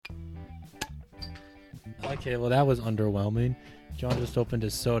Okay, well, that was underwhelming. John just opened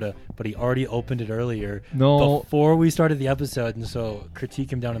his soda, but he already opened it earlier. No. Before we started the episode, and so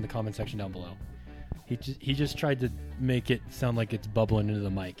critique him down in the comment section down below. He just tried to make it sound like it's bubbling into the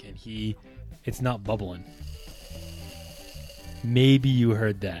mic, and it's not bubbling. Maybe you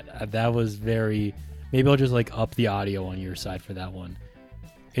heard that. That was very... Maybe I'll just like up the audio on your side for that one.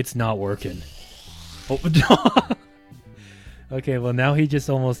 It's not working. Oh, okay, well now he just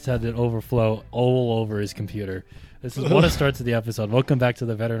almost had it overflow all over his computer. This is one of the starts of the episode. Welcome back to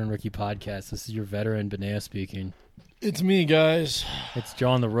the Veteran Rookie Podcast. This is your veteran, Benea, speaking. It's me, guys. It's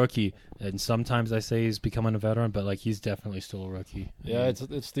John the Rookie. And sometimes I say he's becoming a veteran, but like he's definitely still a rookie. Yeah,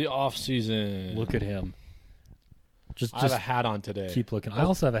 it's the off season. Look at him. I have a hat on today. Keep looking. I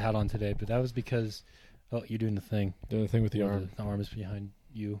also have a hat on today, but that was because you're doing the thing. Doing the thing with the arm. The arm is behind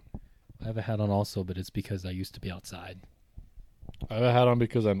you. I have a hat on also, but it's because I used to be outside. I have a hat on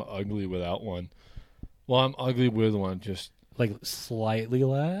because I'm ugly without one. Well, I'm ugly with one, just like slightly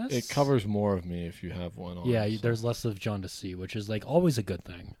less. It covers more of me if you have one on. Yeah, there's less of John to see, which is like always a good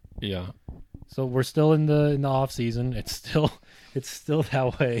thing. Yeah. So we're still in the off season. It's still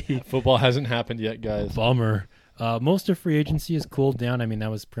that way. Football hasn't happened yet, guys. Bummer. Most of free agency has cooled down. I mean, that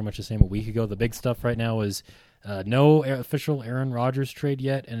was pretty much the same a week ago. The big stuff right now is no official Aaron Rodgers trade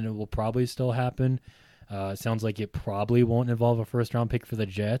yet, and it will probably still happen. It sounds like it probably won't involve a first-round pick for the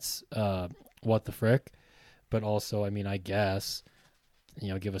Jets. What the frick? But also, I mean, I guess,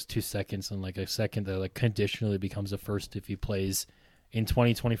 give us 2 seconds and like a second that like conditionally becomes a first if he plays in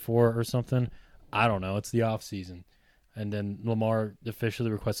 2024 or something. I don't know. It's the off season. And then Lamar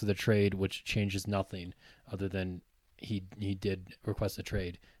officially requested the trade, which changes nothing other than he did request a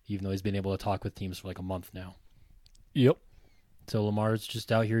trade, even though he's been able to talk with teams for like a month now. Yep. So Lamar's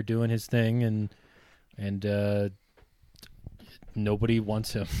just out here doing his thing, and nobody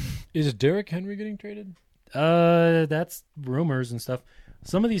wants him. Is Derrick Henry getting traded? That's rumors and stuff.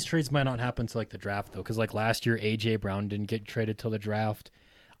 Some of these trades might not happen till like the draft, though, because like last year, A.J. Brown didn't get traded till the draft.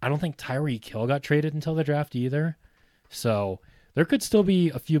 I don't think Tyreek Hill got traded until the draft either. So there could still be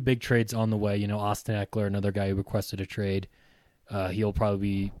a few big trades on the way. Austin Eckler, another guy who requested a trade. He'll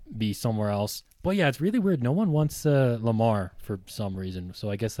probably be somewhere else. But yeah, it's really weird. No one wants Lamar for some reason. So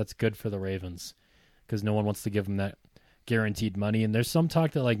I guess that's good for the Ravens because no one wants to give him that guaranteed money. And there's some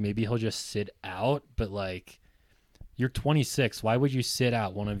talk that like maybe he'll just sit out. But like you're 26. Why would you sit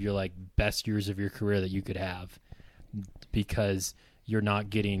out one of your like best years of your career that you could have? Because you're not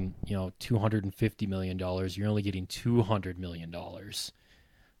getting, $250 million. You're only getting $200 million.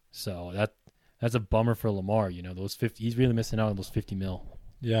 So that's a bummer for Lamar. Those 50. He's really missing out on those $50 million.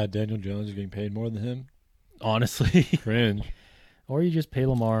 Yeah, Daniel Jones is getting paid more than him. Honestly, cringe. Or you just pay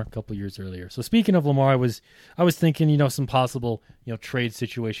Lamar a couple years earlier. So speaking of Lamar, I was thinking, some possible, trade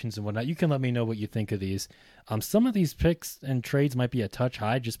situations and whatnot. You can let me know what you think of these. Some of these picks and trades might be a touch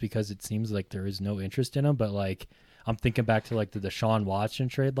high just because it seems like there is no interest in them. But like, I'm thinking back to like the Deshaun Watson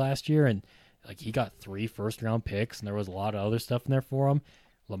trade last year, and like he got 3 first-round picks, and there was a lot of other stuff in there for him.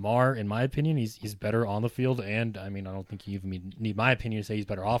 Lamar, in my opinion, he's better on the field, and I mean, I don't think you even need my opinion to say he's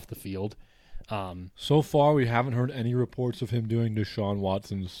better off the field. So far, we haven't heard any reports of him doing Deshaun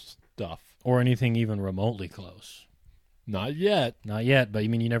Watson's stuff. Or anything even remotely close. Not yet. Not yet, but I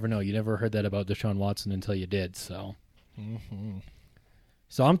mean, you never know. You never heard that about Deshaun Watson until you did, so. Mm-hmm.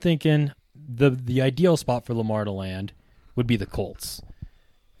 So I'm thinking the ideal spot for Lamar to land would be the Colts.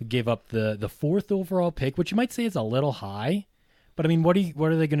 Who gave up the 4th overall pick, which you might say is a little high, but I mean, what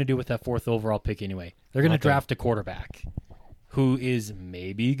are they going to do with that 4th overall pick anyway? They're going to draft a quarterback who is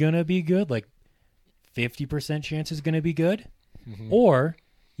maybe going to be good, like 50% chance is going to be good, or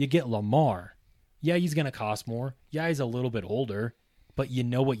you get Lamar. Yeah, he's going to cost more. Yeah, he's a little bit older, but you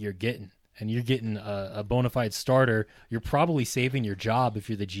know what you're getting. And you're getting a bona fide starter. You're probably saving your job if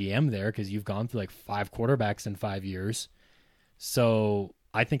you're the GM there because you've gone through like 5 quarterbacks in 5 years. So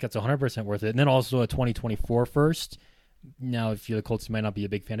I think that's 100% worth it. And then also a 2024 first. Now, if you're the Colts, you might not be a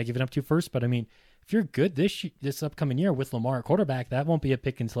big fan of giving up 2 firsts. But I mean, if you're good this upcoming year with Lamar at quarterback, that won't be a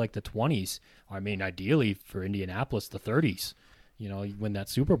pick until like the 20s. I mean, ideally for Indianapolis, the 30s. You win that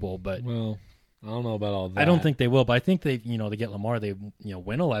Super Bowl. But well, I don't know about all that. I don't think they will, but I think they, to get Lamar, they,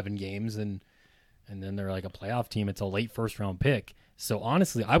 win 11 games and then they're like a playoff team. It's a late first-round pick. So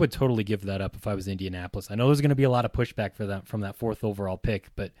honestly, I would totally give that up if I was Indianapolis. I know there's going to be a lot of pushback for that from that 4th overall pick,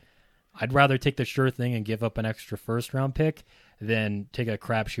 but I'd rather take the sure thing and give up an extra first-round pick than take a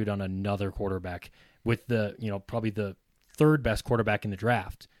crapshoot on another quarterback with the, probably the 3rd best quarterback in the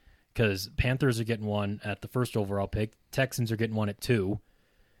draft because Panthers are getting one at the 1st overall pick. Texans are getting one at 2.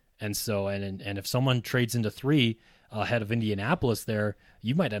 And so, and if someone trades into 3, ahead of Indianapolis there,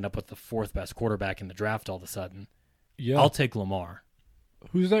 you might end up with the fourth best quarterback in the draft all of a sudden. Yeah. I'll take Lamar.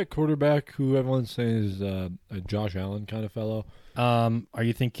 Who's that quarterback who everyone's saying is a Josh Allen kind of fellow? Are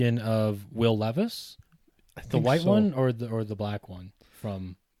you thinking of Will Levis, the white one, or the black one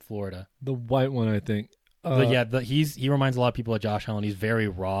from Florida? The white one, I think. He reminds a lot of people of Josh Allen. He's very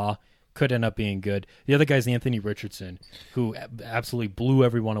raw. Could end up being good. The other guy's Anthony Richardson, who absolutely blew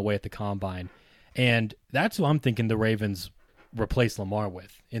everyone away at the combine. And that's who I'm thinking the Ravens replace Lamar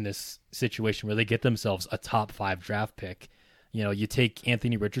with in this situation where they get themselves a top 5 draft pick. You know, you take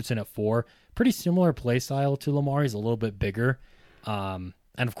Anthony Richardson at 4, pretty similar play style to Lamar. He's a little bit bigger. And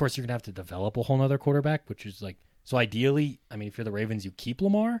of course you're going to have to develop a whole nother quarterback, which is like, so ideally, I mean, if you're the Ravens, you keep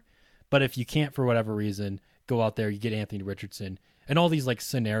Lamar, but if you can't, for whatever reason, go out there, you get Anthony Richardson. And all these like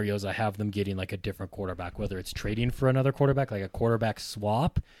scenarios, I have them getting like a different quarterback, whether it's trading for another quarterback, like a quarterback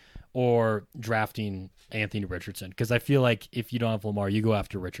swap, or drafting Anthony Richardson. Because I feel like if you don't have Lamar, you go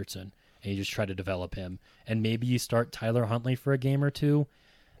after Richardson and you just try to develop him. And maybe you start Tyler Huntley for a game or two.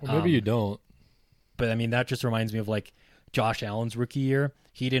 Or maybe you don't. But I mean, that just reminds me of like Josh Allen's rookie year.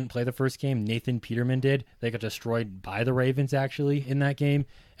 He didn't play the first game. Nathan Peterman did. They got destroyed by the Ravens actually in that game.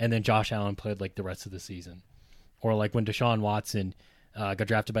 And then Josh Allen played like the rest of the season. Or like when Deshaun Watson got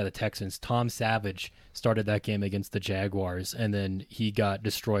drafted by the Texans, Tom Savage started that game against the Jaguars, and then he got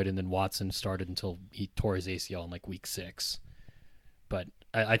destroyed, and then Watson started until he tore his ACL in like week 6. But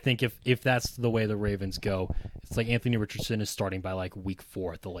I think if that's the way the Ravens go, it's like Anthony Richardson is starting by like week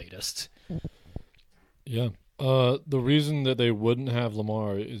 4 at the latest. Yeah. The reason that they wouldn't have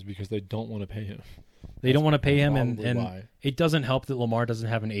Lamar is because they don't want to pay him. They don't want to pay him, and why. It doesn't help that Lamar doesn't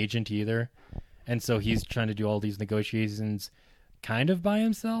have an agent either. And so he's trying to do all these negotiations kind of by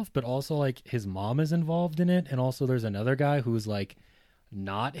himself, but also like his mom is involved in it. And also there's another guy who's like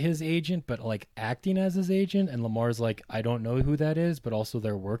not his agent, but like acting as his agent. And Lamar's like, I don't know who that is, but also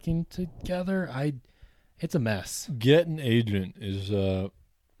they're working together. It's a mess. Get an agent is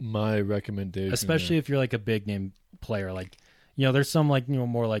my recommendation. Especially if you're like a big name player. Like, you know, there's some like, you know,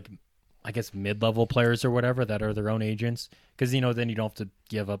 more like, I guess mid-level players or whatever that are their own agents. Because, you know, then you don't have to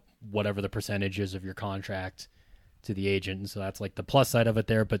give up whatever the percentage is of your contract to the agent. And so that's like the plus side of it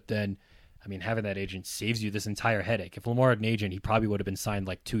there. But then, I mean, having that agent saves you this entire headache. If Lamar had an agent, he probably would have been signed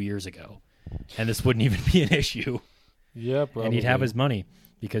like 2 years ago. And this wouldn't even be an issue. Yeah, probably. And he'd have his money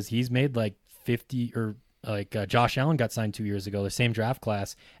because he's made like 50 or like Josh Allen got signed 2 years ago, the same draft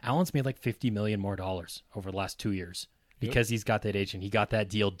class. Allen's made like $50 million more over the last 2 years because he's got that agent. He got that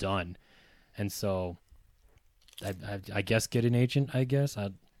deal done. And so, I guess get an agent, I guess.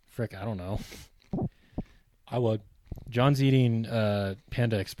 I don't know. I would. John's eating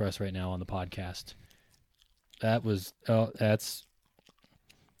Panda Express right now on the podcast. That's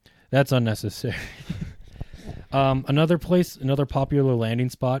unnecessary. Another popular landing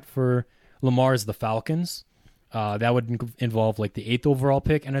spot for Lamar is the Falcons. That would involve like the 8th overall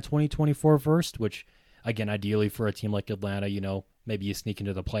pick and a 2024 first, which, again, ideally for a team like Atlanta, you know, maybe you sneak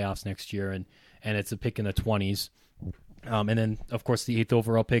into the playoffs next year and it's a pick in the 20s. And then, of course, the 8th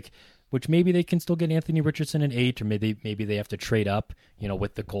overall pick, which maybe they can still get Anthony Richardson in 8, or maybe they have to trade up, you know,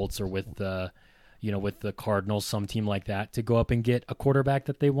 with the Colts or with the Cardinals, some team like that, to go up and get a quarterback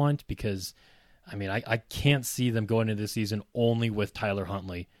that they want. Because, I mean, I can't see them going into the season only with Tyler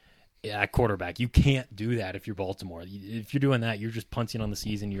Huntley at quarterback. You can't do that if you're Baltimore. If you're doing that, you're just punting on the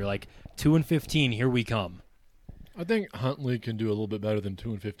season. You're like 2-15, here we come. I think Huntley can do a little bit better than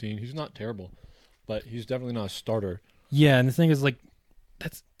 2-15. He's not terrible, but he's definitely not a starter. Yeah, and the thing is, like,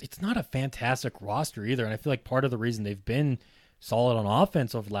 it's not a fantastic roster either. And I feel like part of the reason they've been solid on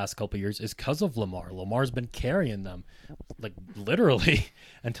offense over the last couple of years is because of Lamar. Lamar's been carrying them, like, literally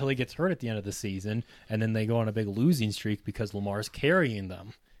until he gets hurt at the end of the season, and then they go on a big losing streak because Lamar's carrying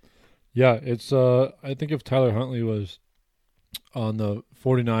them. Yeah, it's I think if Tyler Huntley was on the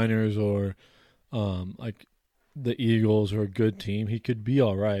 49ers or like the Eagles or a good team, he could be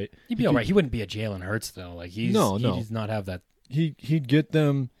all right. He'd be all right. He wouldn't be a Jalen Hurts though. Like he does not have that. He'd get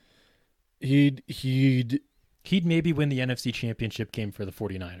them. He'd maybe win the NFC Championship game for the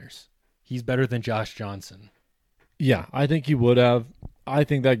 49ers. He's better than Josh Johnson. Yeah, I think he would have. I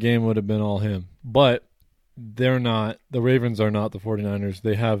think that game would have been all him. But they're not. The Ravens are not the 49ers.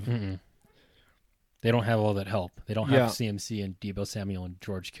 They have. They don't have all that help. They don't have CMC and Deebo Samuel and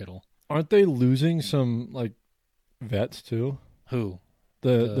George Kittle. Aren't they losing some like vets too? Who?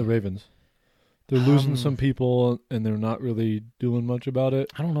 The Ravens. They're losing some people, and they're not really doing much about it.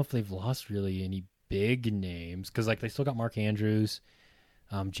 I don't know if they've lost really any big names because like they still got Mark Andrews.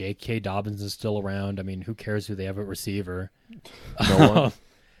 J.K. Dobbins is still around. I mean, who cares who they have at receiver? No one.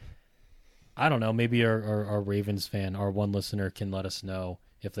 I don't know. Maybe our Ravens fan, our one listener, can let us know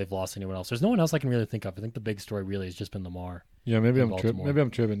if they've lost anyone else. There's no one else I can really think of. I think the big story really has just been Lamar. Yeah, maybe in I'm Baltimore. maybe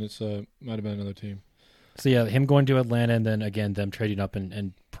I'm tripping. It's might have been another team. So yeah, him going to Atlanta, and then again them trading up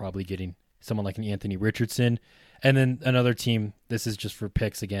and probably getting someone like an Anthony Richardson, and then another team. This is just for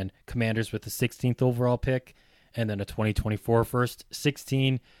picks again. Commanders with the 16th overall pick, and then a 2024 first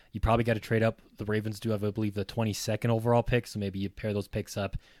 16. You probably got to trade up. The Ravens do have, I believe, the 22nd overall pick, so maybe you pair those picks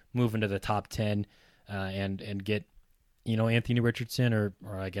up, move into the top 10, and get Anthony Richardson or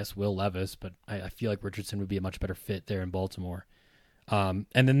I guess Will Levis, but I feel like Richardson would be a much better fit there in Baltimore. And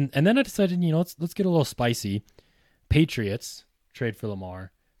then I decided, let's get a little spicy. Patriots trade for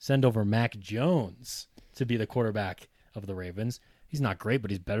Lamar, send over Mac Jones to be the quarterback of the Ravens. He's not great,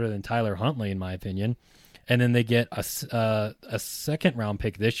 but he's better than Tyler Huntley in my opinion. And then they get a second round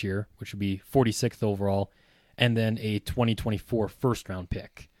pick this year, which would be 46th overall, and then a 2024 first round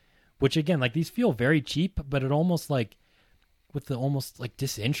pick, which again, like these feel very cheap, but it almost like with the almost like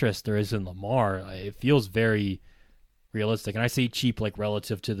disinterest there is in Lamar, it feels very realistic. And I say cheap like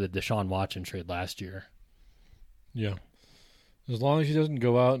relative to the Deshaun Watson trade last year. Yeah. As long as he doesn't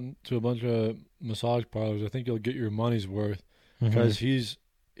go out to a bunch of massage parlors, I think you'll get your money's worth because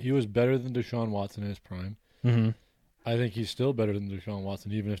he was better than Deshaun Watson in his prime. Mm-hmm. I think he's still better than Deshaun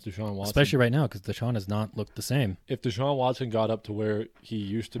Watson, even if Deshaun Watson... Especially right now, because Deshaun has not looked the same. If Deshaun Watson got up to where he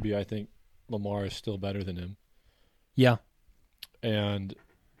used to be, I think Lamar is still better than him. Yeah. And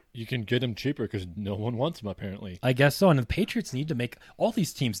you can get him cheaper because no one wants him, apparently. I guess so. And the Patriots need to make... All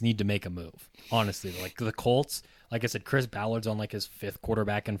these teams need to make a move, honestly. Like the Colts, like I said, Chris Ballard's on like his 5th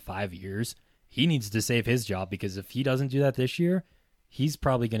quarterback in 5 years. He needs to save his job because if he doesn't do that this year, he's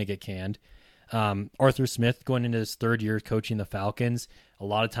probably going to get canned. Arthur Smith going into his 3rd year coaching the Falcons. A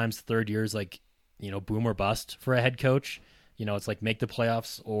lot of times 3rd year is like, boom or bust for a head coach. It's like make the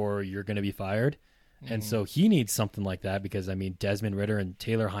playoffs or you're going to be fired. And so he needs something like that because, Desmond Ridder and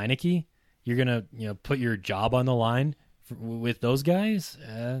Taylor Heineke, you're going to, put your job on the line with those guys.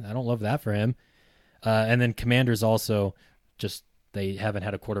 I don't love that for him. And then Commanders also they haven't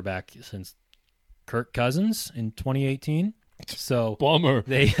had a quarterback since Kirk Cousins in 2018. So bummer.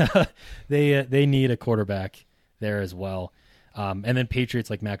 They need a quarterback there as well. And then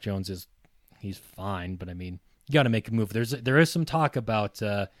Patriots, like Mac Jones he's fine, but you got to make a move. There is some talk about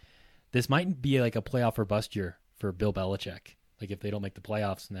this might be like a playoff or bust year for Bill Belichick. Like if they don't make the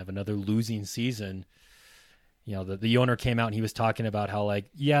playoffs and have another losing season, the owner came out and he was talking about how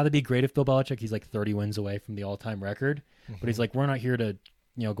that'd be great if Bill Belichick, he's like 30 wins away from the all-time record, but he's like, we're not here to,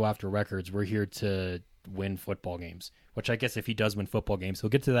 go after records. We're here to win football games, which I guess if he does win football games, he'll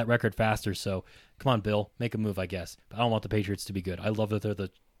get to that record faster. So come on, Bill, make a move, I guess. But I don't want the Patriots to be good. I love that they're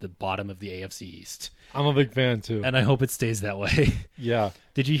the bottom of the AFC East. I'm a big fan too. And I hope it stays that way. Yeah.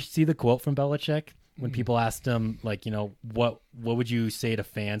 Did you see the quote from Belichick when people asked him, what would you say to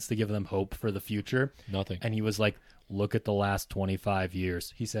fans to give them hope for the future? Nothing. And he was like, look at the last 25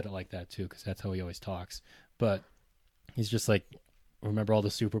 years. He said it like that too, because that's how he always talks. But he's just like, remember all the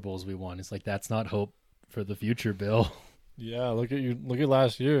Super Bowls we won. It's like, that's not hope for the future, Bill. Yeah, look at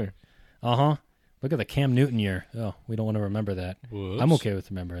last year. Look at the Cam Newton year. Oh, we don't want to remember that. Whoops. I'm okay with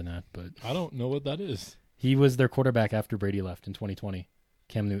remembering that, but I don't know what that is. He was their quarterback after Brady left in 2020.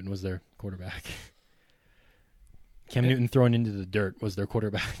 Cam Newton was their quarterback. Cam Newton thrown into the dirt was their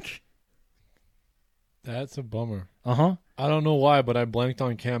quarterback. That's a bummer. I don't know why, but I blanked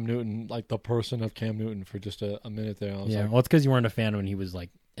on Cam Newton, like the person of Cam Newton, for just a minute there. I was well, it's because you weren't a fan when he was like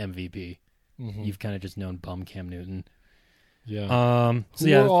MVP. Mm-hmm. You've kind of just known bum Cam Newton. Yeah.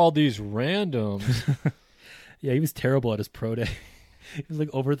 Who are all these randoms? Yeah, he was terrible at his pro day. He was like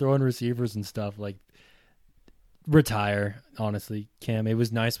overthrowing receivers and stuff. Like, retire, honestly, Cam. It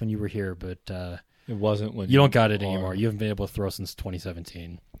was nice when you were here, but it wasn't when you don't got it anymore. You haven't been able to throw since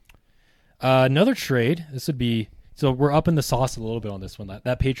 2017. Another trade. This would be so we're up in the sauce a little bit on this one.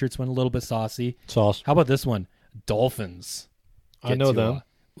 That Patriots went a little bit saucy. Sauce. How about this one? Dolphins. I know them.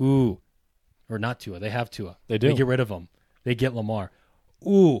 Ooh, or not Tua. They have Tua. They do. They get rid of him. They get Lamar.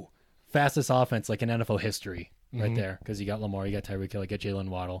 Ooh, fastest offense like in NFL history right there. Because you got Lamar, you got Tyreek Hill, you got Jalen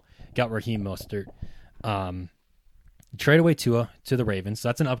Waddle, got Raheem Mostert. Trade away Tua to the Ravens. So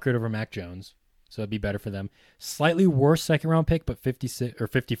that's an upgrade over Mac Jones. So it'd be better for them. Slightly worse second round pick, but 56 or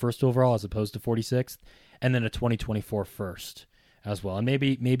 51st overall as opposed to 46th, and then a 2024 first as well. And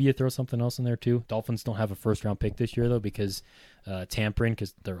maybe you throw something else in there too. Dolphins don't have a first round pick this year though because tampering,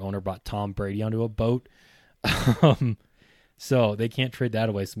 because their owner brought Tom Brady onto a boat. So they can't trade that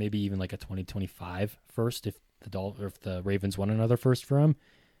away. So maybe even like a 2025 first if the Ravens want another first for him.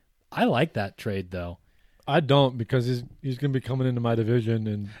 I like that trade though. I don't because he's going to be coming into my division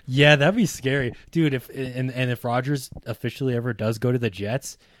and Yeah, that'd be scary, dude. If Rodgers officially ever does go to the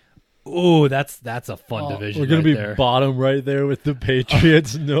Jets, oh, that's a fun division. We're going to be there. bottom right there with the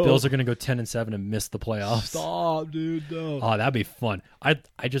Patriots. No, Bills are going to go 10-7 and miss the playoffs. Stop, dude. No. Oh, that'd be fun. I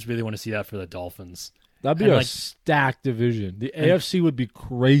just really want to see that for the Dolphins. That'd be a stacked division. The AFC would be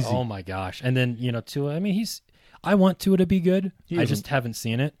crazy. Oh my gosh! And then Tua. I mean, I want Tua to be good. I just haven't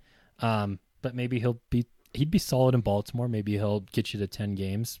seen it. But maybe he'd be solid in Baltimore. Maybe he'll get you to 10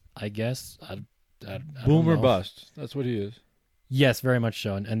 games. I guess. I Boom or know. bust. That's what he is. Yes, very much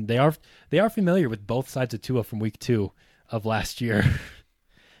so. And they are familiar with both sides of Tua from week 2 of last year.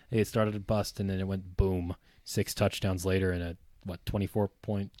 It started a bust and then it went boom. 6 touchdowns later and a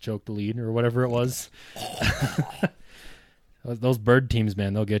 24-point choke the lead or whatever it was. Those bird teams,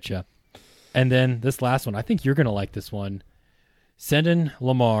 man, they'll get you. And then this last one, I think you're going to like this one. Sending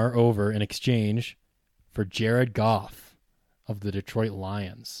Lamar over in exchange for Jared Goff of the Detroit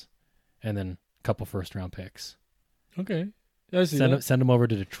Lions. And then a couple first-round picks. Okay. Send him over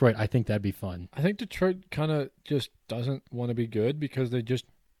to Detroit. I think that'd be fun. I think Detroit kind of just doesn't want to be good because they just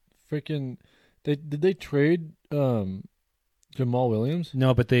freaking did they trade Jamal Williams?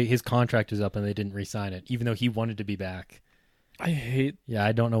 No, but his contract is up and they didn't re-sign it, even though he wanted to be back. Yeah,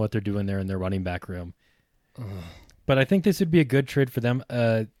 I don't know what they're doing there in their running back room. But I think this would be a good trade for them.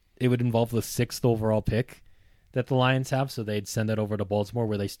 It would involve the 6th overall pick that the Lions have, so they'd send that over to Baltimore,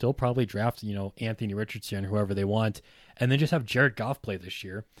 where they still probably draft, Anthony Richardson, whoever they want, and then just have Jared Goff play this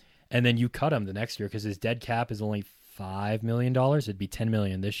year, and then you cut him the next year because his dead cap is only $5 million. It'd be $10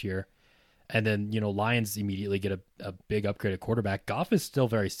 million this year. And then, Lions immediately get a big upgrade at quarterback. Goff is still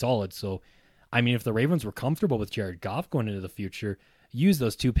very solid. So, I mean, if the Ravens were comfortable with Jared Goff going into the future, use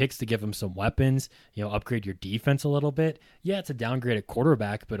those 2 picks to give him some weapons, upgrade your defense a little bit. Yeah, it's a downgrade at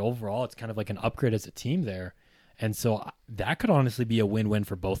quarterback, but overall it's kind of like an upgrade as a team there. And so that could honestly be a win-win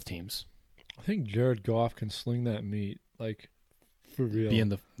for both teams. I think Jared Goff can sling that meat, like, for real.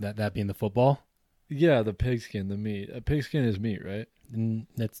 That being the football? Yeah, the pigskin, the meat. A pigskin is meat, right?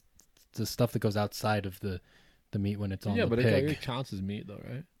 That's the stuff that goes outside of the meat when it's on the pig. Yeah, but it counts as meat, though,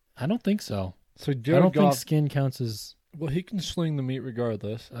 right? I don't think so. So I don't think skin counts as... Well, he can sling the meat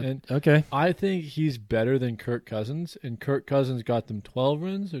regardless. And okay. I think he's better than Kirk Cousins, and Kirk Cousins got them 12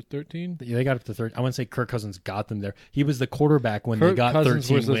 wins or 13. They got up to 13. I wouldn't say Kirk Cousins got them there. He was the quarterback when they got Cousins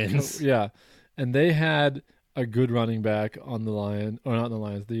 13 wins. Yeah, and they had a good running back on the Lions, or not on the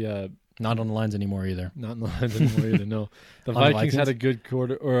Lions. Not on the Lions anymore either. Not on the Lions anymore either. No, the Vikings had a good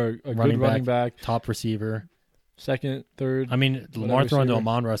running back, top receiver, second, third. I mean, Lamar throwing to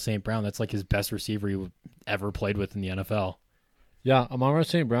Amon-Ra St. Brown. That's like his best receiver he ever played with in the NFL. Yeah, Amon-Ra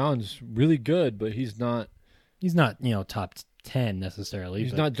St. Brown's really good, but he's not. He's not, top 10 necessarily.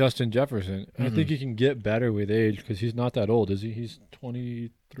 He's not Justin Jefferson. Mm-hmm. I think he can get better with age because he's not that old, is he? He's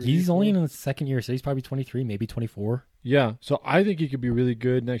 23. He's only in the second year, so he's probably 23, maybe 24. Yeah, so I think he could be really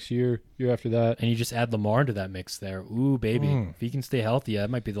good next year, year after that. And you just add Lamar into that mix there. Ooh, baby. If he can stay healthy,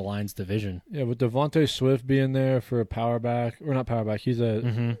 that might be the Lions' division. Yeah, with Devontae Swift being there for a power back, or not power back, he's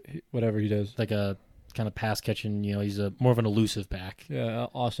whatever he does. Like a kind of pass catching, he's more of an elusive back. Yeah,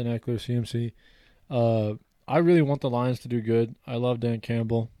 Austin Eckler, CMC. I really want the Lions to do good. I love Dan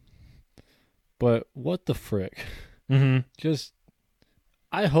Campbell. But what the frick? Just,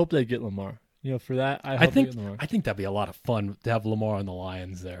 I hope they get Lamar. For that, I think that'd be a lot of fun to have Lamar on the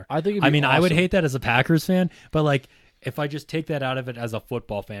Lions there. I think. Awesome. I would hate that as a Packers fan, but like if I just take that out of it as a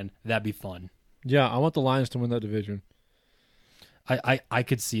football fan, that'd be fun. Yeah, I want the Lions to win that division. I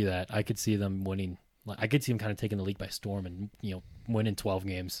could see that. I could see them winning. I could see them kind of taking the league by storm and winning 12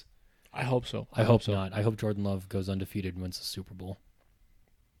 games. I hope so. I hope not. I hope Jordan Love goes undefeated and wins the Super Bowl.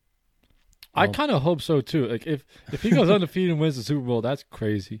 I kind of hope so too. Like if he goes undefeated and wins the Super Bowl, that's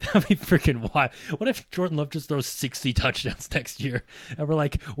crazy. That'd be freaking wild. What if Jordan Love just throws 60 touchdowns next year, and we're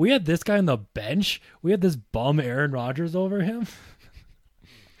like, we had this guy on the bench, we had this bum Aaron Rodgers over him.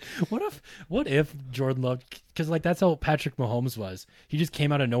 What if Jordan Love? Because that's how Patrick Mahomes was. He just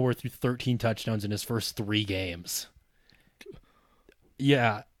came out of nowhere, threw 13 touchdowns in his first 3 games.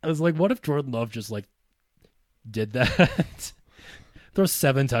 Yeah, I was like, what if Jordan Love just did that? Throws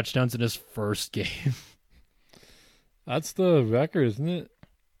 7 touchdowns in his first game. That's the record, isn't it?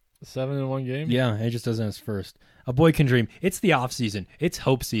 7 in one game? Yeah, he just does it in his first. A boy can dream. It's the off season. It's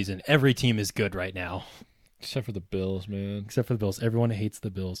hope season. Every team is good right now. Except for the Bills, man. Except for the Bills. Everyone hates the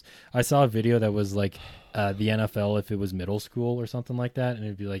Bills. I saw a video that was the NFL if it was middle school or something like that, and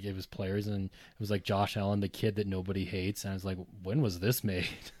it'd be it was players, and it was Josh Allen, the kid that nobody hates, and I was like, when was this made?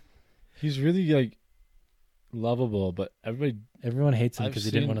 He's really lovable, but everyone hates him because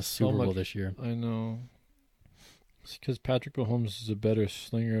he didn't win a Super Bowl this year. I know. It's because Patrick Mahomes is a better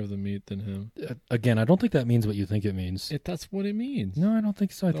slinger of the meat than him. Again, I don't think that means what you think it means. That's what it means. No, I don't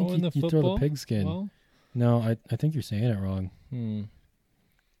think so. I think you throw the pigskin. Well, no, I think you're saying it wrong.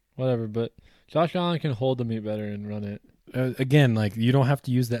 Whatever, but Josh Allen can hold the meat better and run it. Again, like, you don't have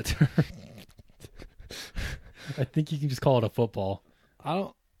to use that term. I think you can just call it a football.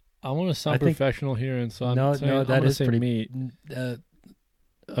 I want to sound professional here, and so I'm saying, no, that is pretty meat.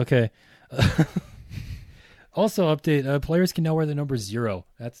 Okay. Also, update: players can now wear the number 0.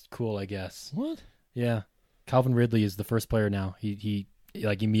 That's cool, I guess. What? Yeah, Calvin Ridley is the first player now. He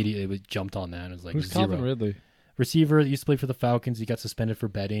like immediately jumped on that and was like, who's 0. Calvin Ridley? Receiver that used to play for the Falcons. He got suspended for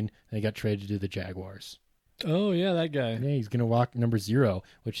betting, and he got traded to the Jaguars. Oh yeah, that guy. Yeah, he's gonna rock number 0,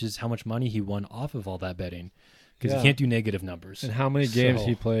 which is how much money he won off of all that betting, because he can't do negative numbers. And how many games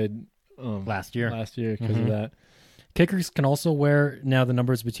he played last year? Last year because of that. Kickers can also wear now the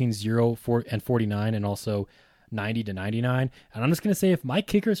numbers between 0 and 49, and also 90 to 99. And I'm just gonna say, if my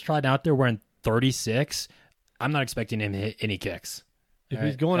kicker's tried out there wearing 36, I'm not expecting him to hit any kicks. If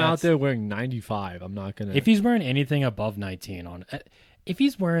he's going out there wearing 95, I'm not gonna. If he's wearing anything above 19 if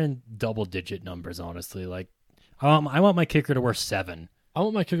he's wearing double-digit numbers, honestly, like, I want my kicker to wear 7. I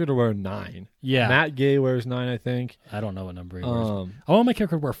want my kicker to wear 9. Yeah, Matt Gay wears 9, I think. I don't know what number he wears. I want my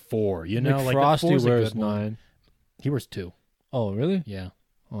kicker to wear 4. You know, like Frosty wears 9. He wears 2. Oh, really? Yeah.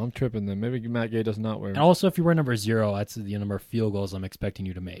 Oh, I'm tripping then. Maybe Matt Gay does not wear. And also, if you wear number 0, that's the number of field goals I'm expecting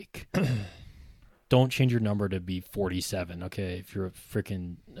you to make. Don't change your number to be 47, okay? If you're a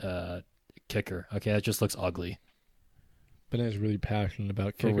freaking kicker, okay? That just looks ugly. Benet's really passionate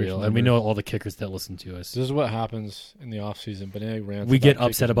about For kickers. real. Numbers. And we know all the kickers that listen to us. This is what happens in the offseason. Benet rants. We get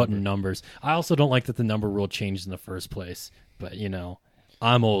upset about numbers. I also don't like that the number rule changed in the first place. But, you know,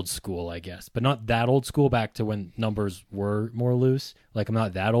 I'm old school, I guess. But not that old school, back to when numbers were more loose. Like, I'm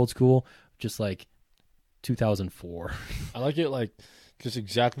not that old school. Just like 2004. I like it like just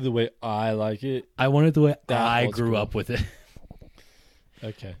exactly the way I like it. I want it the way I grew up with it.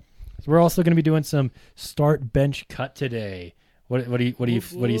 Okay. So we're also going to be doing some start bench cut today. What do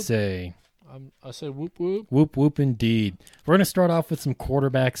you say? I say whoop whoop. Whoop whoop indeed. We're going to start off with some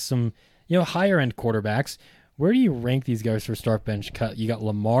quarterbacks, some higher end quarterbacks. Where do you rank these guys for start bench cut? You got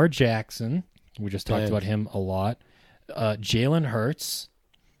Lamar Jackson. We just talked about him a lot. Jalen Hurts.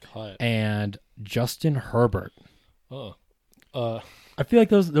 Cut. And Justin Herbert. Oh. I feel like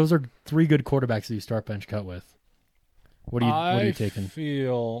those are 3 good quarterbacks that you start bench cut with. What are you taking? I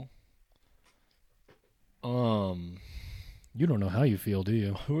feel you don't know how you feel, do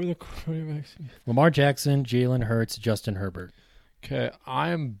you? Who are the quarterbacks? Lamar Jackson, Jalen Hurts, Justin Herbert. Okay, I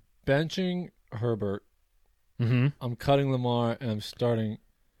am benching Herbert. Mm-hmm. I'm cutting Lamar, and I'm starting.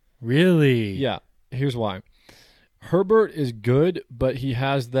 Really? Yeah. Here's why. Herbert is good, but he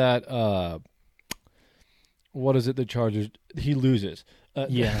has that. What is it? The Chargers. He loses.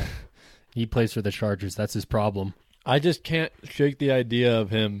 Yeah. He plays for the Chargers. That's his problem. I just can't shake the idea of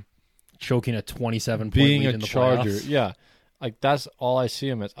him choking a 27-point being lead a in the Charger. playoffs. Yeah. Like, that's all I see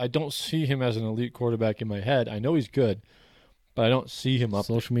him as. I don't see him as an elite quarterback in my head. I know he's good, but I don't see him up.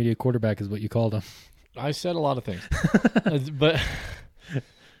 Social media quarterback is what you called him. I said a lot of things. But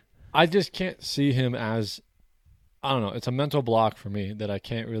I just can't see him as, I don't know, it's a mental block for me that I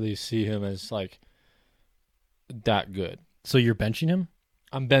can't really see him as, like, that good. So you're benching him?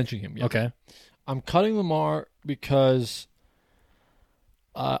 I'm benching him, yeah. Okay. I'm cutting Lamar because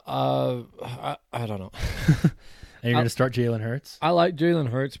I don't know. And you're going to start Jalen Hurts? I like Jalen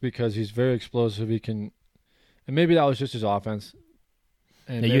Hurts because he's very explosive. He can, and maybe that was just his offense.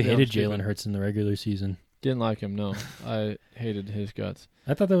 And you hated Jalen Hurts in the regular season. Didn't like him, no. I hated his guts.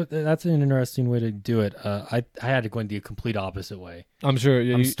 I thought that's an interesting way to do it. I had to go in the complete opposite way. I'm sure.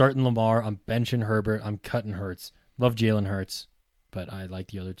 I'm starting Lamar. I'm benching Herbert. I'm cutting Hurts. Love Jalen Hurts, but I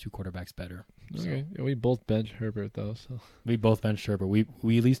like the other 2 quarterbacks better. Okay. Yeah, we both bench Herbert, though. So we both benched Herbert. We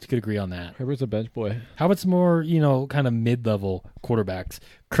at least could agree on that. Herbert's a bench boy. How about some more, kind of mid-level quarterbacks?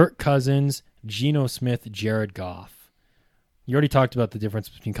 Kirk Cousins, Geno Smith, Jared Goff. You already talked about the difference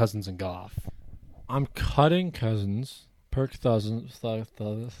between Cousins and Goff. I'm cutting Cousins. Perk Thuggins.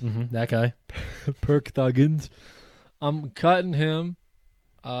 That guy. Perk Thuggins. I'm cutting him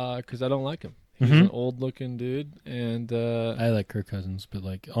because I don't like him. He's an old-looking dude, and I like Kirk Cousins, but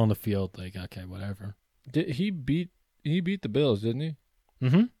like on the field, like okay, whatever. He beat the Bills, didn't he?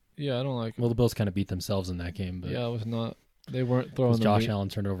 Mm-hmm. Yeah, I don't like him. Well, the Bills kind of beat themselves in that game, but yeah, it was not. They weren't throwing. Josh Allen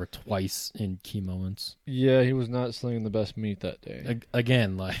turned it over twice in key moments. Yeah, he was not slinging the best meat that day.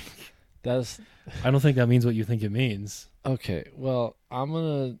 Again, like that's. I don't think that means what you think it means. Okay, well, I'm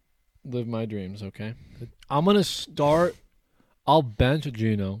gonna live my dreams. Okay, I'm gonna start. I'll bench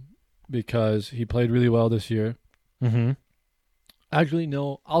Geno because he played really well this year. Mm-hmm. Actually,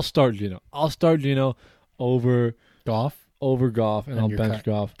 no. I'll start Geno. I'll start Geno over Goff Goff, and I'll you're bench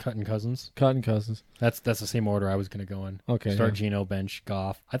Goff. cutting Cousins. Cutting Cousins. That's the same order I was going to go in. Okay. Start Geno, bench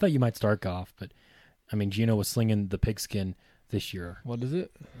Goff. I thought you might start Goff, but I mean Geno was slinging the pigskin this year. What is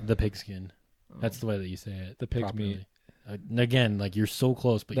it? The pigskin. That's the way that you say it. The pig's properly. meat. And again, like you're so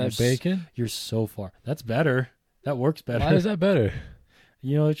close, but That bacon? You're so far. That's better. That works better. Why is that better?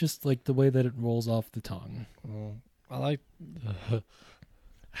 You know, it's just like the way that it rolls off the tongue. Oh, I like.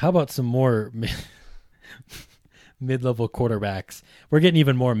 How about some more mid-level quarterbacks? We're getting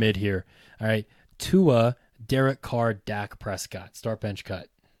even more mid here. All right, Tua, Derek Carr, Dak Prescott. Start, bench, cut.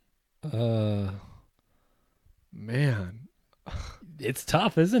 Man, It's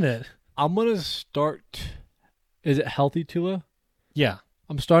tough, isn't it? I'm gonna start. Is it healthy Tua? Yeah.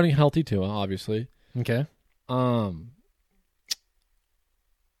 I'm starting healthy Tua, obviously. Okay. I'm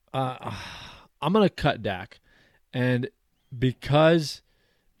gonna cut Dak, and because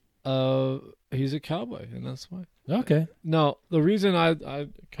he's a Cowboy, and that's why. Okay. No, the reason I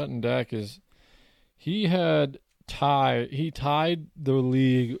cutting Dak is he tied the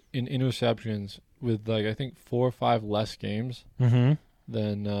league in interceptions with like I think 4 or 5 less games Mm-hmm.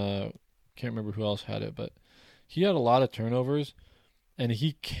 than can't remember who else had it, but he had a lot of turnovers, and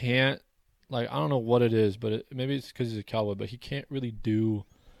he can't I don't know what it is, but maybe it's because he's a Cowboy, but he can't really do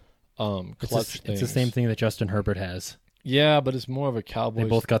clutch things. It's the same thing that Justin Herbert has. Yeah, but it's more of a Cowboy. They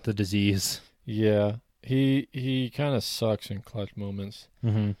both got the disease. Yeah, he kind of sucks in clutch moments.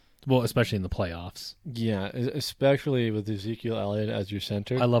 Mm-hmm. Well, especially in the playoffs. Yeah, especially with Ezekiel Elliott as your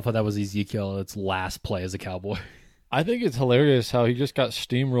center. I love how that was Ezekiel Elliott's last play as a Cowboy. I think it's hilarious how he just got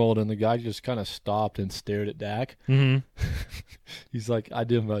steamrolled and the guy just kind of stopped and stared at Dak. Mm-hmm. He's like, I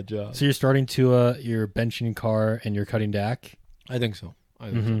did my job. So you're starting to you're benching Carr and you're cutting Dak. I think so.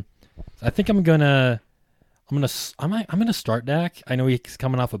 So. I think I'm gonna start Dak. I know he's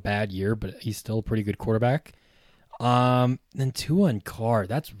coming off a bad year, but he's still a pretty good quarterback. Then Tua and Carr,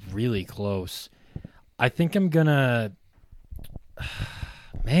 that's really close. I think I'm gonna.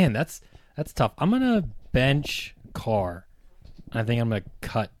 Man, that's tough. I'm gonna bench Carr. I think I'm gonna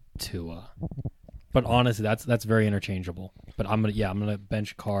cut Tua. But honestly, that's very interchangeable. But I'm gonna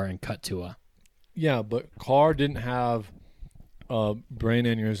bench Carr and cut Tua. Yeah, but Carr didn't have a brain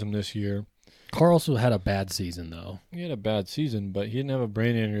aneurysm this year. Carr also had a bad season, though. He had a bad season, but he didn't have a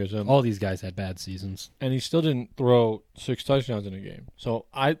brain aneurysm. All these guys had bad seasons. And he still didn't throw 6 touchdowns in a game. So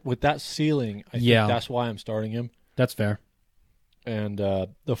with that ceiling, I think that's why I'm starting him. That's fair. And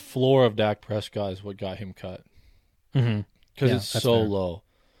the floor of Dak Prescott is what got him cut. Mm-hmm. Because it's so low.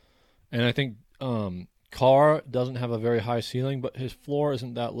 And I think Carr doesn't have a very high ceiling, but his floor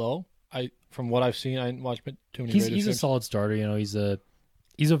isn't that low. From what I've seen, I didn't watch too many. He's a solid starter. You know, he's a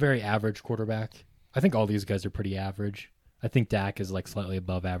very average quarterback. I think all these guys are pretty average. I think Dak is like slightly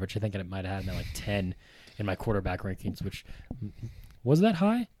above average. I think I might have had him at like 10 in my quarterback rankings, which was that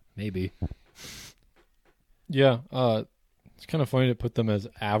high? Maybe. Yeah, it's kind of funny to put them as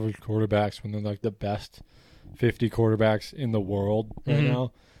average quarterbacks when they're like the best 50 quarterbacks in the world right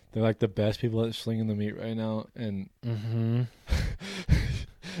now. They're like the best people at slinging the meat right now, and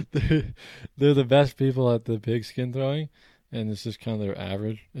they're the best people at the pigskin throwing, and it's just kind of their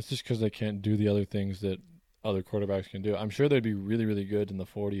average. It's just because they can't do the other things that other quarterbacks can do. I'm sure they'd be really, really good in the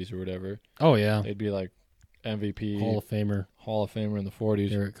 40s or whatever. Oh, yeah. They'd be like MVP. Hall of Famer in the 40s.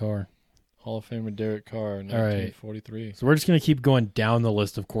 Derek Carr. Hall of Famer Derek Carr in 1943. Right. So we're just going to keep going down the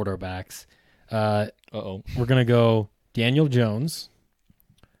list of quarterbacks. Uh-oh. We're going to go Daniel Jones,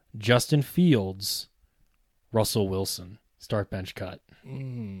 Justin Fields, Russell Wilson. Start, bench, cut.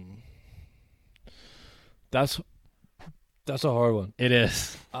 That's a hard one. It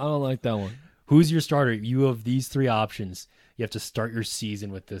is. I don't like that one. Who's your starter? You have these 3 options. You have to start your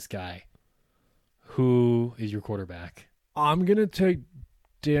season with this guy. Who is your quarterback? I'm going to take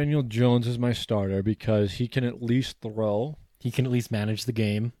Daniel Jones as my starter because he can at least throw. He can at least manage the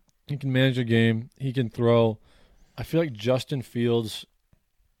game. He can manage a game. He can throw. I feel like Justin Fields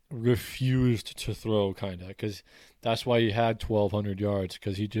refused to throw, kind of, because that's why he had 1,200 yards,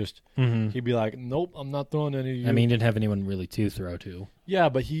 because he just he'd be like, nope, I'm not throwing any. I mean, he didn't have anyone really to throw to. Yeah,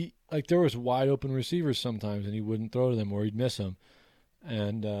 but there was wide open receivers sometimes, and he wouldn't throw to them, or he'd miss them.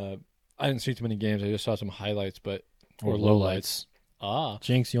 And I didn't see too many games. I just saw some highlights, or lowlights.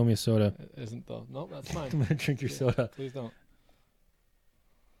 Jinx, you owe me a soda. Isn't though? No, that's fine. I'm gonna drink your soda. Please don't.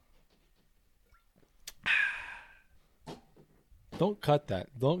 Don't cut that.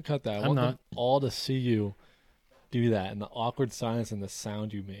 Don't cut that. I want them all to see you do that and the awkward silence and the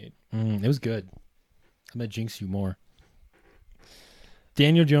sound you made. It was good. I'm going to jinx you more.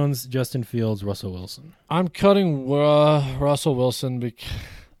 Daniel Jones, Justin Fields, Russell Wilson. I'm cutting Russell Wilson.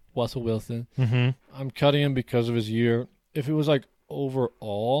 Russell Wilson. Mm-hmm. I'm cutting him because of his year. If it was like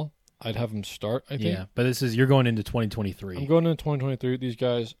overall, I'd have him start, I think. Yeah, but you're going into 2023. I'm going into 2023 with these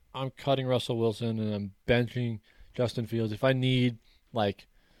guys. I'm cutting Russell Wilson and I'm benching Justin Fields. If I need like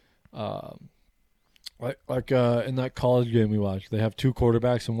in that college game we watched, they have two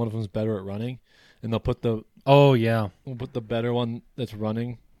quarterbacks and one of them's better at running, and they'll put the better one that's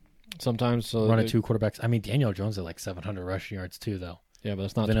running sometimes. So run two quarterbacks. I mean, Daniel Jones at like 700 rushing yards too, though. Yeah, but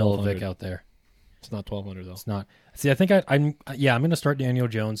it's not Vanilla Vic out there. It's not 1,200 though. It's not. See, I think I'm going to start Daniel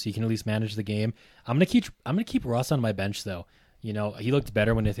Jones so he can at least manage the game. I'm going to keep Russ on my bench though. You know, he looked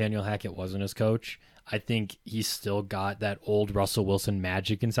better when Nathaniel Hackett wasn't his coach. I think he's still got that old Russell Wilson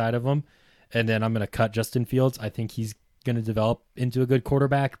magic inside of him. And then I'm going to cut Justin Fields. I think he's going to develop into a good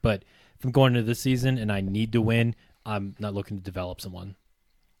quarterback. But if I'm going into this season and I need to win, I'm not looking to develop someone.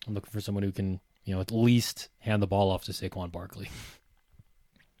 I'm looking for someone who can, at least hand the ball off to Saquon Barkley.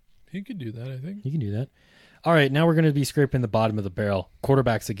 He could do that, I think. He can do that. All right, now we're going to be scraping the bottom of the barrel.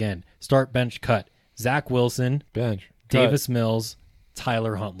 Quarterbacks again. Start, bench, cut. Zach Wilson. Bench. Davis Mills.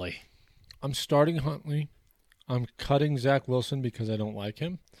 Tyler Huntley. I'm starting Huntley. I'm cutting Zach Wilson because I don't like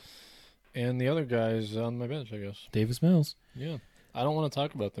him. And the other guy's on my bench, I guess. Davis Mills. Yeah. I don't want to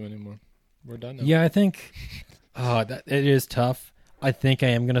talk about them anymore. We're done now. Yeah, I think it is tough. I think I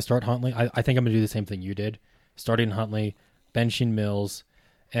am going to start Huntley. I think I'm going to do the same thing you did. Starting Huntley, benching Mills,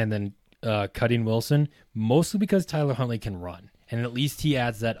 and then cutting Wilson, mostly because Tyler Huntley can run. And at least he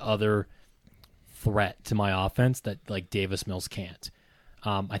adds that other threat to my offense that like Davis Mills can't.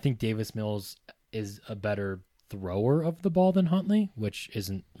 I think Davis Mills is a better thrower of the ball than Huntley, which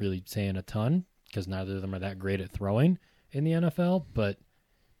isn't really saying a ton because neither of them are that great at throwing in the NFL. But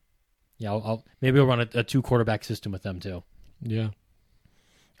yeah, maybe I'll run a two quarterback system with them too. Yeah.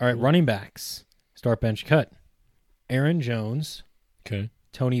 All right, running backs. Start, bench, cut. Aaron Jones. Okay.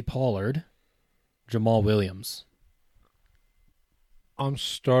 Tony Pollard. Jamal Williams. I'm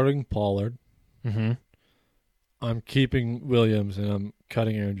starting Pollard. Mm-hmm. I'm keeping Williams, and I'm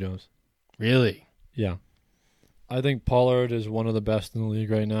cutting Aaron Jones. Really? Yeah. I think Pollard is one of the best in the league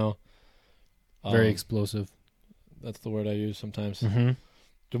right now. Very explosive. That's the word I use sometimes. Mm-hmm.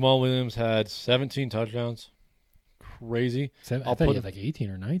 Jamal Williams had 17 touchdowns. Crazy. I thought he had like 18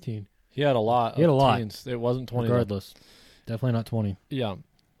 or 19. He had a lot. He had a lot. Teens. It wasn't 20. Regardless. Definitely not 20. Yeah.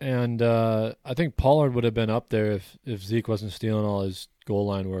 And I think Pollard would have been up there if Zeke wasn't stealing all his goal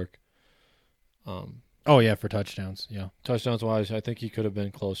line work. Oh, yeah, for touchdowns. Yeah. Touchdowns-wise, I think he could have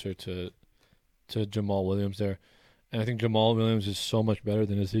been closer to Jamal Williams there. And I think Jamal Williams is so much better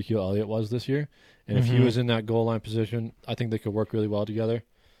than Ezekiel Elliott was this year. And if he was in that goal line position, I think they could work really well together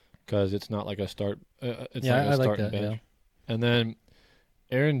because it's not like a start. It's yeah, like a I start like and that. bench. Yeah. And then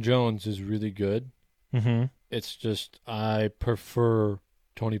Aaron Jones is really good. Mm-hmm. It's just I prefer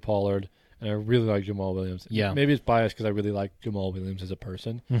Tony Pollard, and I really like Jamal Williams. Yeah. Maybe it's biased because I really like Jamal Williams as a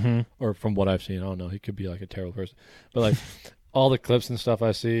person, or from what I've seen. I don't know. He could be like a terrible person. But like all the clips and stuff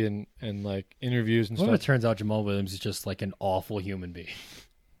I see and like interviews and What if stuff. it turns out Jamal Williams is just like an awful human being?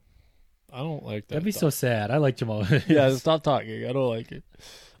 I don't like that. That'd be so sad. I like Jamal Williams. Yeah, stop talking. I don't like it.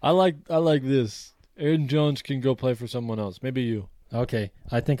 I like this. Aaron Jones can go play for someone else. Maybe you. Okay,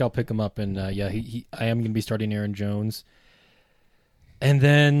 I think I'll pick him up, and I am going to be starting Aaron Jones. And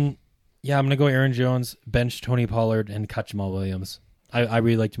then, yeah, I'm going to go Aaron Jones, bench Tony Pollard, and cut Jamal Williams. I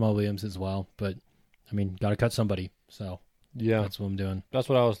really like Jamal Williams as well, but, I mean, got to cut somebody, so yeah, that's what I'm doing. That's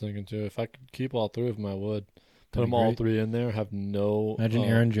what I was thinking, too. If I could keep all three of them, I would. Put them all three in there, have no... Imagine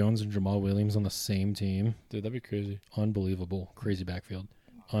Aaron Jones and Jamal Williams on the same team. Dude, that'd be crazy. Unbelievable. Crazy backfield.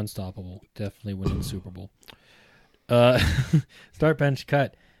 Unstoppable. Definitely winning the Super Bowl. Start, bench,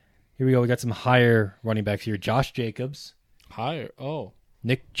 cut. Here we go. We got some higher running backs here. Josh Jacobs. Higher? Oh.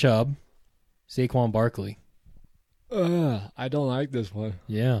 Nick Chubb. Saquon Barkley. I don't like this one.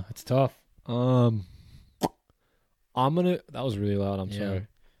 Yeah, it's tough. I'm gonna... That was really loud. I'm Yeah. sorry.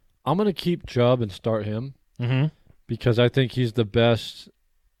 I'm gonna keep Chubb and start him Mm-hmm. because I think he's the best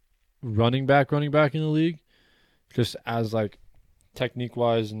running back in the league, just as like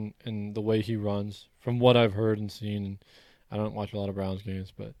technique-wise and the way he runs. From what I've heard and seen, and I don't watch a lot of Browns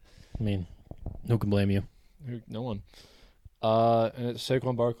games, but I mean, who can blame you? no one. And it's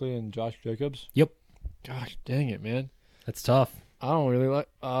Saquon Barkley and Josh Jacobs. Yep. Gosh, dang it, man. That's tough. I don't really like.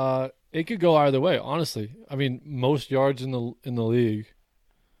 It could go either way, honestly. I mean, most yards in the league,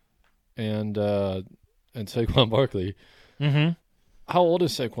 and Saquon Barkley. Mm-hmm. How old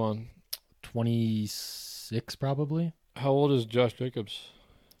is Saquon? 26, probably. How old is Josh Jacobs?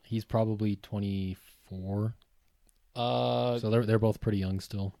 He's probably 24. So they're both pretty young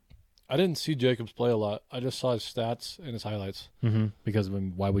still. I didn't see Jacobs play a lot. I just saw his stats and his highlights. Mm-hmm. Because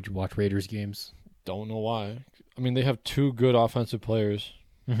why would you watch Raiders games? Don't know why. I mean, they have 2 good offensive players.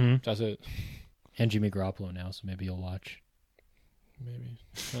 Mm-hmm. That's it. And Jimmy Garoppolo now, so maybe you'll watch. Maybe.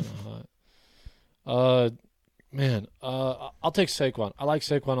 Kind of hot. Man, I'll take Saquon. I like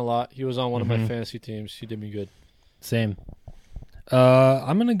Saquon a lot. He was on one of my fantasy teams. He did me good. Same.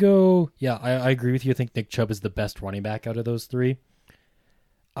 I'm going to go, I agree with you. I think Nick Chubb is the best running back out of those 3.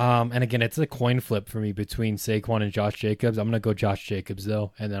 And again, it's a coin flip for me between Saquon and Josh Jacobs. I'm going to go Josh Jacobs,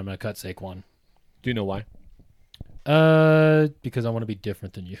 though, and then I'm going to cut Saquon. Do you know why? Because I want to be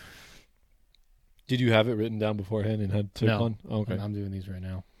different than you. Did you have it written down beforehand and had Saquon? No, okay. I'm doing these right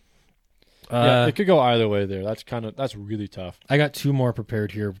now. Yeah, it could go either way there. That's really tough. I got 2 more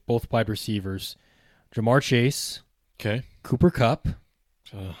prepared here, both wide receivers. Jamar Chase. Okay. Cooper Kupp.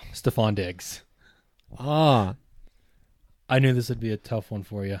 Stephon Diggs. I knew this would be a tough one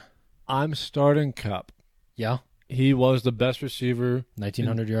for you. I'm starting Kupp. Yeah? He was the best receiver.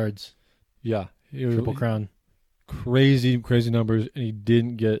 1,900 yards. Yeah. Triple crown. Crazy numbers, and he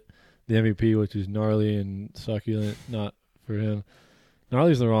didn't get the MVP, which is gnarly and succulent. Not for him.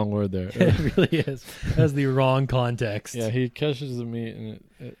 Gnarly is the wrong word there. It really is. That's the wrong context. Yeah, he catches the meat, and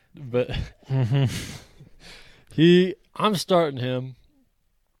but Mm-hmm. I'm starting him,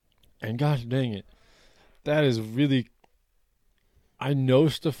 and gosh dang it, that is really. I know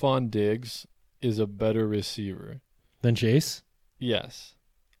Stephon Diggs is a better receiver Then Chase? Yes,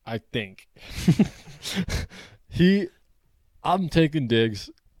 I think I'm taking Diggs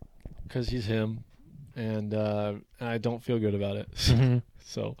because he's him, and I don't feel good about it. Mm-hmm.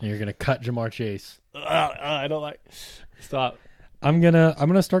 So And you're going to cut Jamar Chase. I don't like. Stop. I'm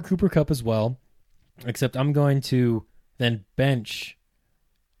gonna start Cooper Kupp as well, except I'm going to then bench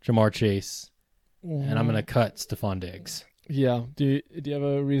Jamar Chase, and I'm gonna cut Stephon Diggs. Yeah. Do you have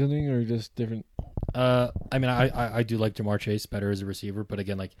a reasoning or just different? I mean, I do like Jamar Chase better as a receiver, but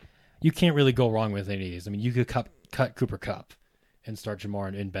again, like you can't really go wrong with any of these. I mean, you could cut Cooper Kupp and start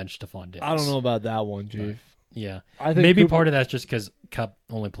Jamar and bench Stephon Diggs. I don't know about that one, Chief. Yeah, I think maybe part of that's just because Kupp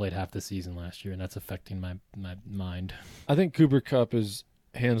only played half the season last year, and that's affecting my mind. I think Cooper Kupp is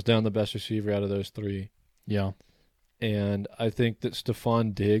hands down the best receiver out of those 3. Yeah, and I think that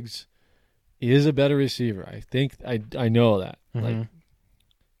Stephon Diggs is a better receiver. I think I know that,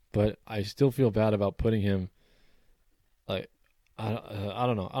 but I still feel bad about putting him. Like, I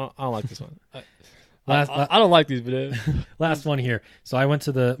don't know. I don't like this one. I don't like these, but last one here. So I went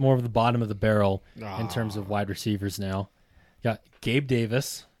to the more of the bottom of the barrel in terms of wide receivers now. Got Gabe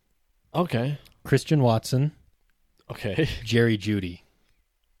Davis. Okay. Christian Watson. Okay. Jerry Jeudy.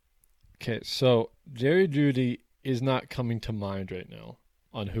 Okay, so Jerry Jeudy is not coming to mind right now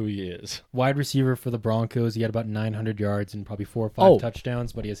on who he is. Wide receiver for the Broncos. He had about 900 yards and probably 4 or 5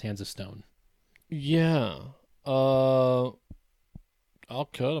 touchdowns, but he has hands of stone. Yeah. I'll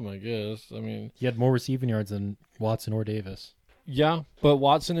cut him, I guess. I mean, he had more receiving yards than Watson or Davis. Yeah, but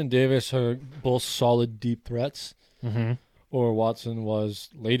Watson and Davis are both solid deep threats. Mm-hmm. Or Watson was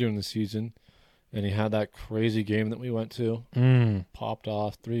later in the season, and he had that crazy game that we went to. Popped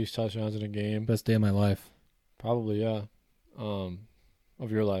off 3 touchdowns in a game. Best day of my life. Probably, yeah.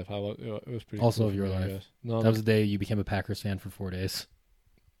 Of your life, it was pretty. Also cool of your me, life. No, that was the day you became a Packers fan for 4 days.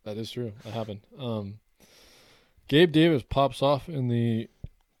 That is true. That happened. Gabe Davis pops off in the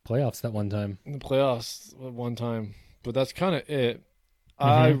playoffs that one time. In the playoffs at one time, but that's kind of it.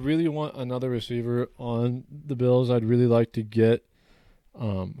 I really want another receiver on the Bills. I'd really like to get.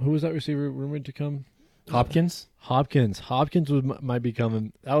 Who was that receiver rumored to come? Hopkins. Hopkins might be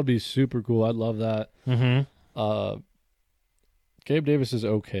coming. That would be super cool. I'd love that. Gabe Davis is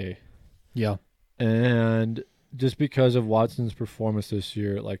okay. Yeah. And just because of Watson's performance this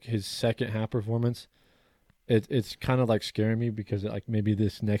year, like his second half performance, it's kind of like scaring me because like maybe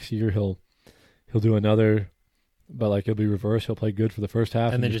this next year he'll do another, but like it'll be reversed. He'll play good for the first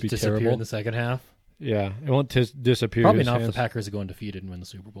half and then just be disappear terrible in the second half. Yeah, it won't disappear. Probably not if the Packers go undefeated and win the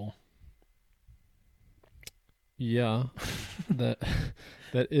Super Bowl. Yeah, that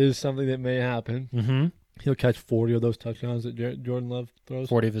is something that may happen. He'll catch 40 of those touchdowns that Jordan Love throws.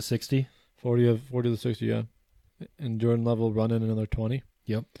 40 of the 60. 40 of the 60, yeah. And Jordan Love will run in another 20.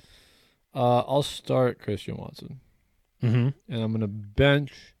 Yep. I'll start Christian Watson. And I'm going to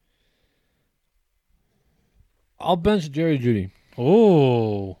bench. I'll bench Jerry Jeudy.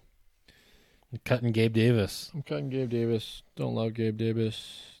 Oh. You're cutting Gabe Davis. I'm cutting Gabe Davis. Don't love Gabe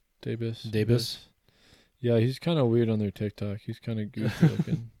Davis. Davis. Yeah, he's kind of weird on their TikTok. He's kind of goofy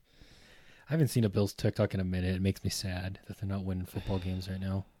looking. I haven't seen a Bills TikTok in a minute. It makes me sad that they're not winning football games right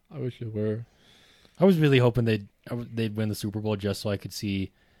now. I wish they were. I was really hoping they'd they'd win the Super Bowl just so I could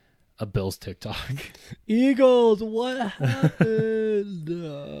see a Bills TikTok. Eagles, what happened?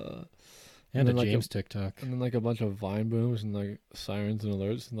 And a then, James TikTok. And then like a bunch of Vine booms and like sirens and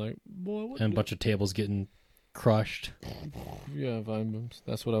alerts and like, boy, what? And a bunch of tables getting crushed. Yeah, Vine booms.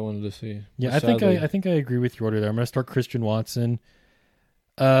 That's what I wanted to see. Yeah, I think I agree with your order there. I'm gonna start Christian Watson.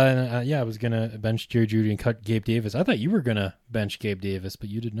 I was gonna bench Jerry Jeudy and cut Gabe Davis. I thought you were gonna bench Gabe Davis, but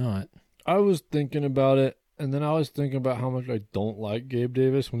you did not. I was thinking about it, and then I was thinking about how much I don't like Gabe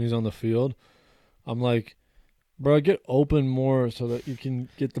Davis when he's on the field. I'm like, bro, get open more so that you can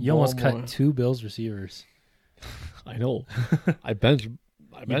get the ball. You almost more. cut 2 Bills receivers. I know. I benched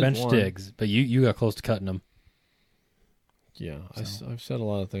benched one. Diggs, but you got close to cutting him. Yeah, So. I've said a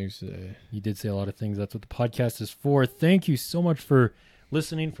lot of things today. You did say a lot of things. That's what the podcast is for. Thank you so much for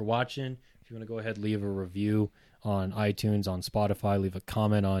listening, for watching. If you want to go ahead, leave a review on iTunes, on Spotify, leave a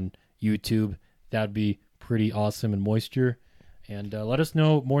comment on YouTube. That'd be pretty awesome. And Moisture. And let us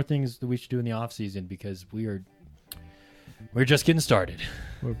know more things that we should do in the off season, because we're just getting started.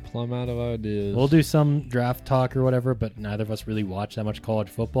 We're plumb out of ideas. We'll do some draft talk or whatever, but neither of us really watch that much college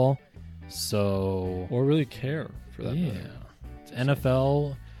football. So or really care for that matter.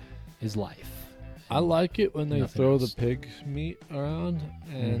 NFL is life. I like it when they Nothing throw else. the pig meat around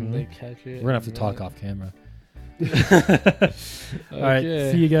and they catch it. We're going to have to talk off camera. Okay. All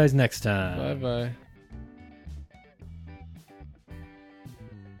right. See you guys next time. Bye-bye.